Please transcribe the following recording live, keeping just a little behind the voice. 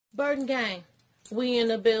Burden gang. We in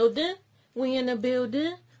the building. We in the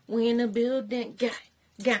building. We in the building. Gang.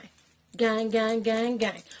 Gang. Gang, gang, gang,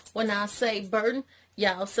 gang. When I say burden,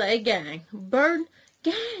 y'all say gang. Burden,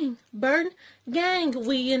 gang. Burden, gang.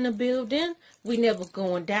 We in the building. We never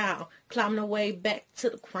going down. Climbing our way back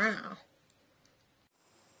to the crown.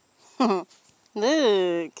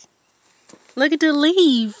 Look. Look at the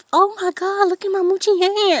leaf. Oh my God, look at my Moochie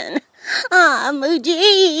hand. Ah,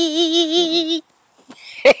 Moochie.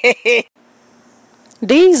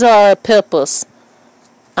 These are peppers.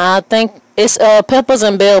 I think it's peppers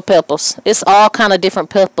and bell peppers. It's all kind of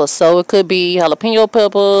different peppers. So it could be jalapeno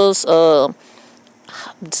peppers,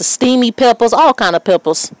 steamy peppers, all kind of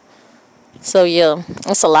peppers. So yeah,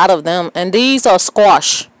 it's a lot of them. And these are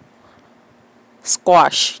squash.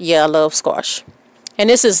 Squash. Yeah, I love squash.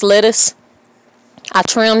 And this is lettuce. I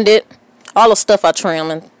trimmed it. All the stuff I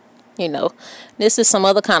trimmed, you know. This is some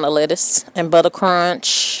other kind of lettuce. And butter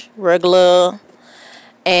crunch, regular.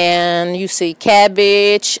 And you see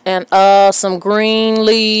cabbage and some green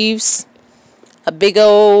leaves. A big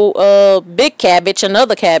old big cabbage,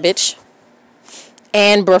 another cabbage.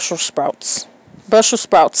 And Brussels sprouts. Brussels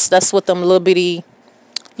sprouts, that's what them little bitty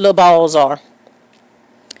little balls are.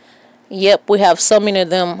 Yep, we have so many of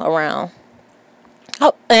them around.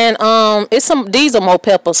 Oh, and these are more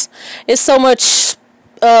peppers. It's so much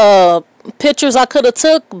pictures I could have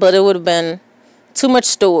took, but it would have been too much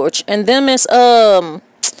storage. And them is some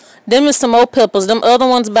more peppers. Them other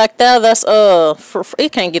ones back there, that's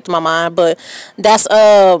it can't get to my mind, but that's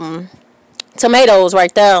tomatoes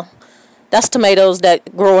right there. That's tomatoes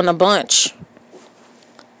that grow in a bunch.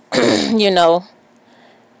 You know.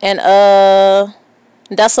 And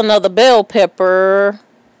that's another bell pepper.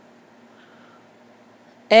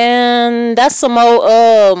 And that's some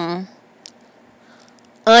more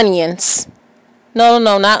onions. No,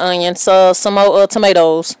 not onions. Some more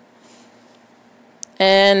tomatoes.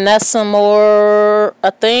 And that's some more,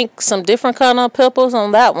 I think, some different kind of peppers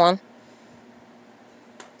on that one.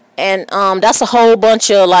 And that's a whole bunch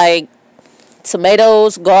of like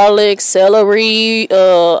tomatoes, garlic, celery,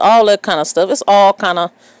 all that kind of stuff. It's all kind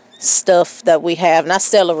of stuff that we have. Not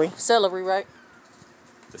celery. Celery, right?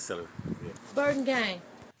 The celery. Yeah. Burden gang.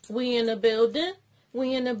 We in the building.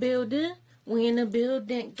 We in the building. We in the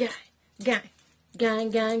building. Gang. Gang. Gang,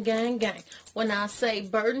 gang, gang, gang. When I say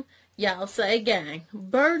burden, y'all say gang.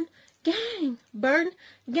 Burden, gang. Burden,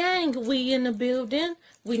 gang. We in the building.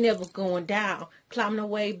 We never going down. Climbing our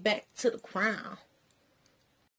way back to the crown.